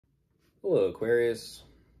Hello, Aquarius.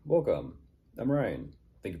 Welcome. I'm Ryan.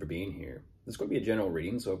 Thank you for being here. This is going to be a general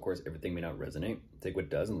reading, so of course everything may not resonate. Take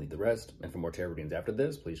what does and leave the rest. And for more tarot readings after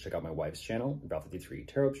this, please check out my wife's channel, About 53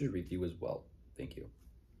 Tarot. She'll read you as well. Thank you.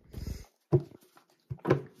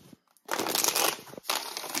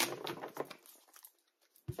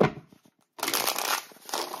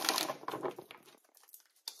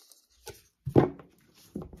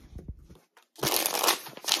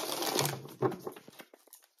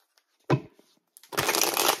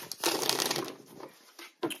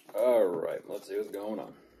 All right, let's see what's going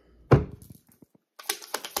on.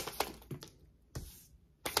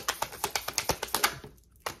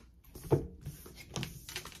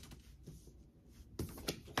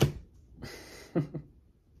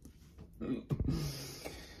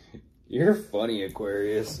 You're funny,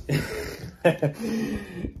 Aquarius.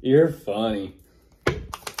 You're funny. I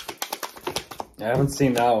haven't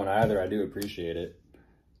seen that one either. I do appreciate it.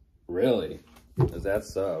 Really? Is that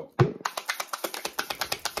so?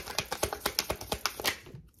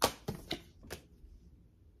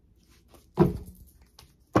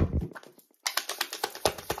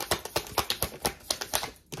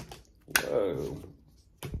 Whoa.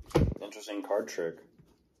 Interesting card trick.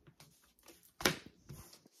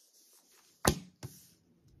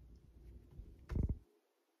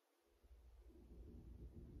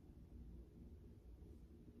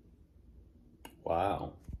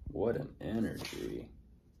 Wow, what an energy.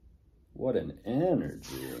 What an energy.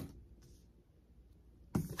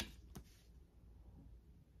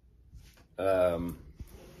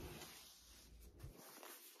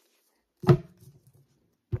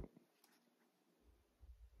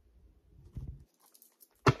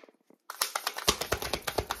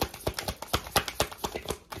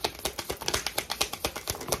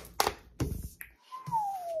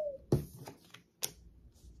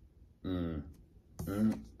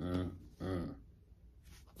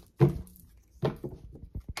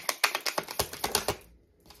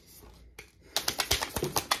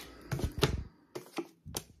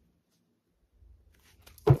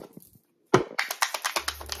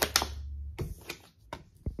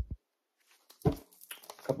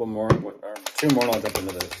 Couple more, or two more, and I'll jump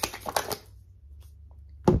into this.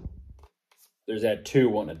 There's that two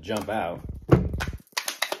wanting to jump out.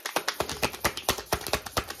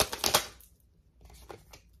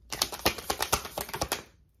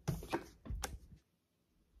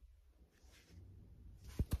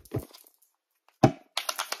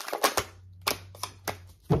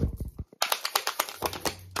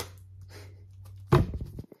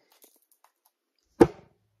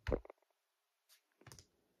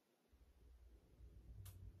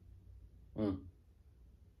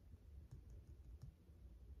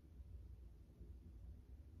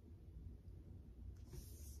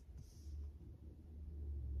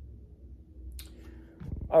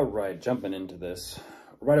 All right, jumping into this.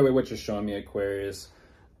 Right away, what you're showing me, Aquarius,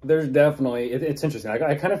 there's definitely, it's interesting.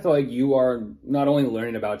 I kind of feel like you are not only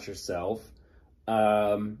learning about yourself,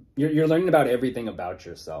 you're learning about everything about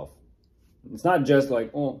yourself. It's not just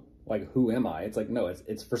like, oh, like, who am I? It's like, no,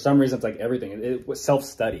 it's for some reason, it's like everything. It was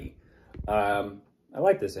self-study. I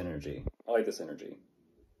like this energy. I like this energy.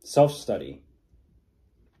 Self-study.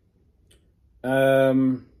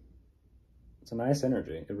 It's a nice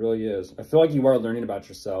energy. It really is. I feel like you are learning about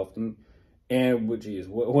yourself and geez,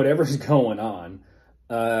 whatever's going on.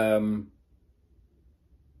 I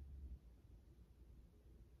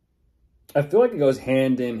feel like it goes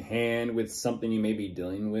hand in hand with something you may be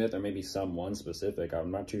dealing with, or maybe someone specific.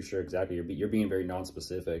 I'm not too sure exactly. You're being very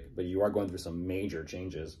non-specific, but you are going through some major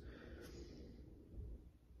changes.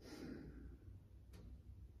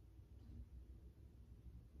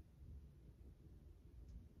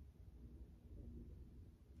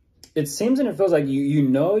 It seems and it feels like you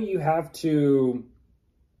know you have to,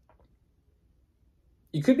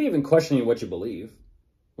 you could be even questioning what you believe.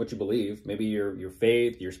 Maybe your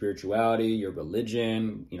faith, your spirituality, your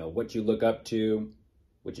religion, you know, what you look up to,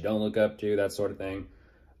 what you don't look up to, that sort of thing.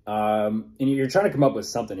 And you're trying to come up with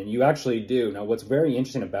something, and you actually do. Now, what's very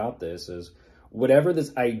interesting about this is whatever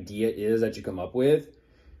this idea is that you come up with,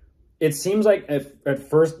 it seems like at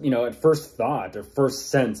first, you know, at first thought or first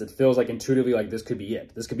sense, it feels like intuitively like this could be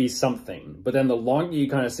it. This could be something. But then the longer you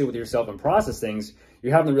kind of sit with yourself and process things,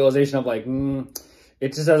 you're having the realization of like,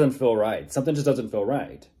 it just doesn't feel right. Something just doesn't feel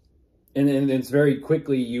right. And it's very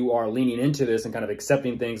quickly you are leaning into this and kind of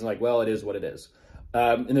accepting things like, well, it is what it is.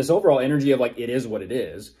 And this overall energy of like, it is what it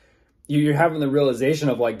is. You're having the realization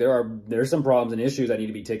of like, there's some problems and issues that need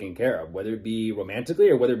to be taken care of, whether it be romantically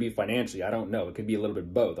or whether it be financially. I don't know. It could be a little bit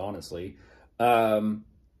of both, honestly. How do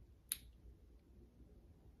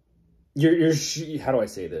I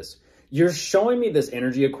say this? You're showing me this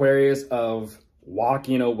energy, Aquarius, of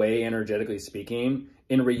walking away, energetically speaking.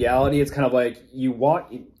 In reality, it's kind of like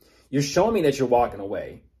you're showing me that you're walking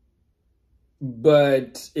away,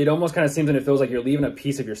 but it almost kind of seems and it feels like you're leaving a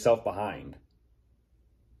piece of yourself behind.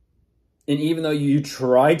 And even though you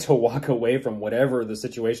try to walk away from whatever the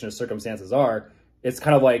situation or circumstances are, it's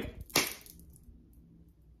kind of like,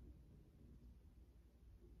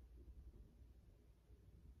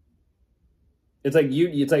 it's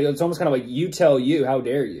almost kind of like you tell you, how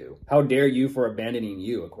dare you? How dare you for abandoning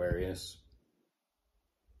you, Aquarius?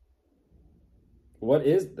 What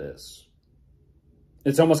is this?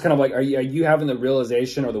 It's almost kind of like, are you having the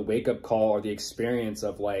realization or the wake-up call or the experience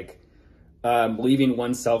of like leaving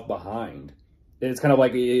oneself behind? It's kind of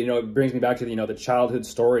like, it brings me back to, the childhood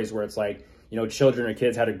stories where it's like, children or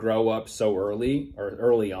kids had to grow up so early or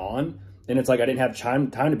early on. And it's like, I didn't have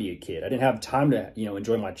time to be a kid. I didn't have time to,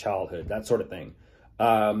 enjoy my childhood, that sort of thing.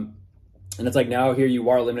 And it's like, now here you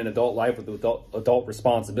are living an adult life with adult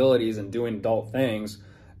responsibilities and doing adult things.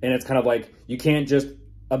 And it's kind of like, you can't just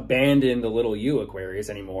abandon the little you, Aquarius,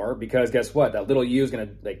 anymore, because guess what? That little you is going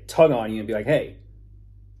to like tug on you and be like, hey,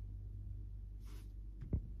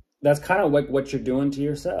 that's kind of like what you're doing to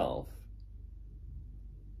yourself.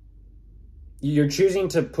 You're choosing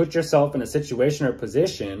to put yourself in a situation or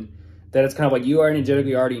position that it's kind of like you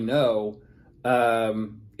energetically already know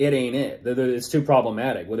it ain't it. It's too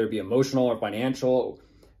problematic, whether it be emotional or financial,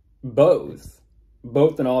 both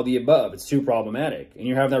and all the above. It's too problematic. And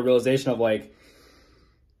you're having that realization of like,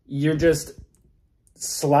 you're just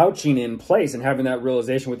slouching in place and having that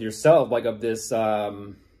realization with yourself, like of this,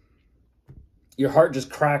 your heart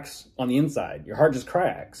just cracks on the inside. Your heart just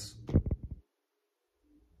cracks.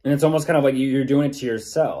 And it's almost kind of like you're doing it to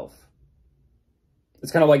yourself.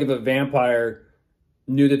 It's kind of like if a vampire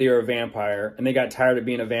knew that they were a vampire and they got tired of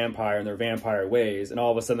being a vampire in their vampire ways. And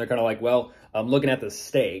all of a sudden they're kind of like, well, I'm looking at the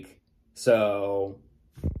steak. So,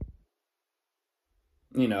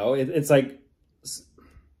 it's like,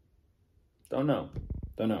 don't know.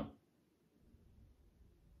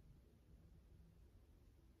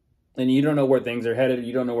 And you don't know where things are headed.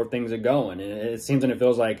 You don't know where things are going. And it seems and it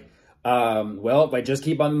feels like, well, if I just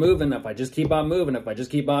keep on moving,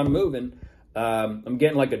 I'm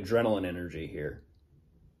getting like adrenaline energy here.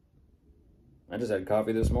 I just had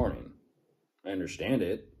coffee this morning. I understand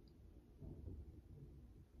it.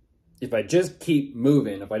 If I just keep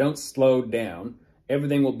moving, if I don't slow down,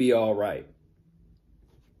 everything will be all right.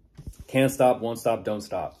 Can't stop, won't stop, don't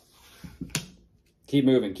stop. Keep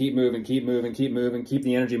moving, keep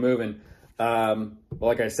the energy moving. But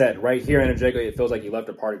like I said, right here energetically, it feels like you left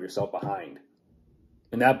a part of yourself behind.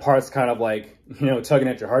 And that part's kind of like, tugging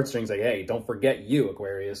at your heartstrings like, hey, don't forget you,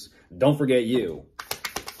 Aquarius. Don't forget you.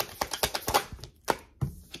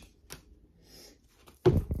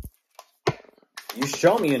 You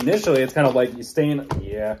show me initially, it's kind of like you staying,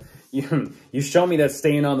 you show me that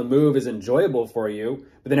staying on the move is enjoyable for you.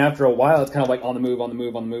 But then after a while, it's kind of like on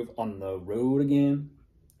the road again.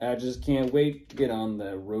 I just can't wait to get on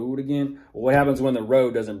the road again. Well, what happens when the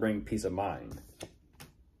road doesn't bring peace of mind?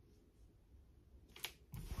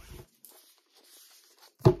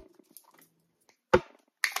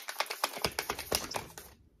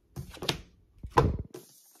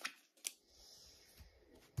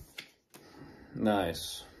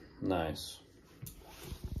 Nice.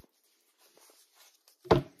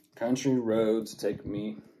 Country roads take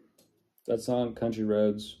me. That song, Country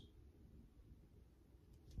Roads.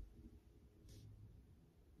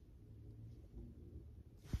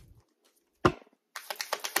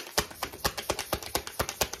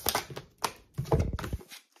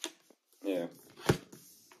 Yeah.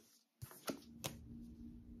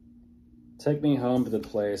 Take me home to the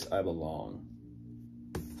place I belong.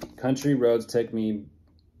 Country roads take me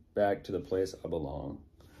back to the place I belong.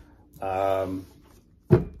 Home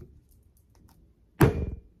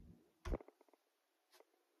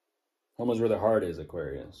is where the heart is,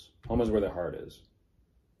 Aquarius. Home is where the heart is.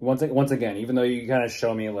 Once again, even though you kind of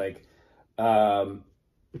show me like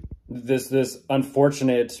this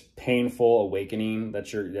unfortunate, painful awakening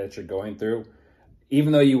that you're going through,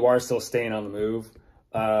 even though you are still staying on the move,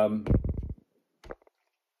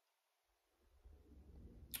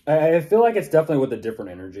 I feel like it's definitely with a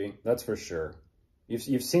different energy. That's for sure.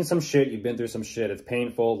 You've seen some shit. You've been through some shit. It's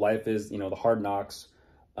painful. Life is, the hard knocks.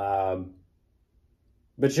 But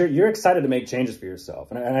you're excited to make changes for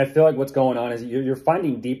yourself. And I feel like what's going on is you're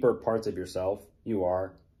finding deeper parts of yourself. You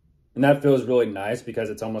are. And that feels really nice because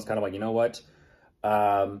it's almost kind of like, you know what?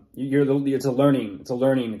 It's a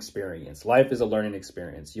learning experience. Life is a learning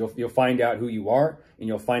experience. You'll find out who you are and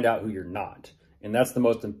you'll find out who you're not. And that's the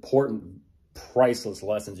most important priceless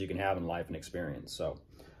lessons you can have in life and experience. So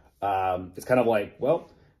it's kind of like,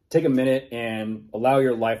 well, take a minute and allow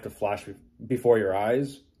your life to flash before your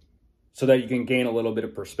eyes so that you can gain a little bit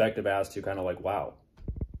of perspective as to kind of like, wow,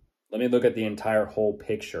 let me look at the entire whole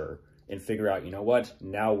picture and figure out, you know what,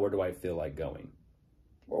 now where do I feel like going?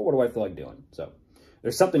 Or what do I feel like doing? So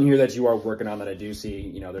there's something here that you are working on that I do see.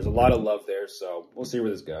 You know, there's a lot of love there, so we'll see where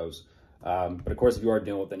this goes. But of course, if you are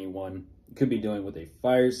dealing with anyone, you could be dealing with a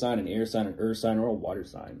fire sign, an air sign, an earth sign, or a water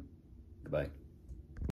sign. Goodbye.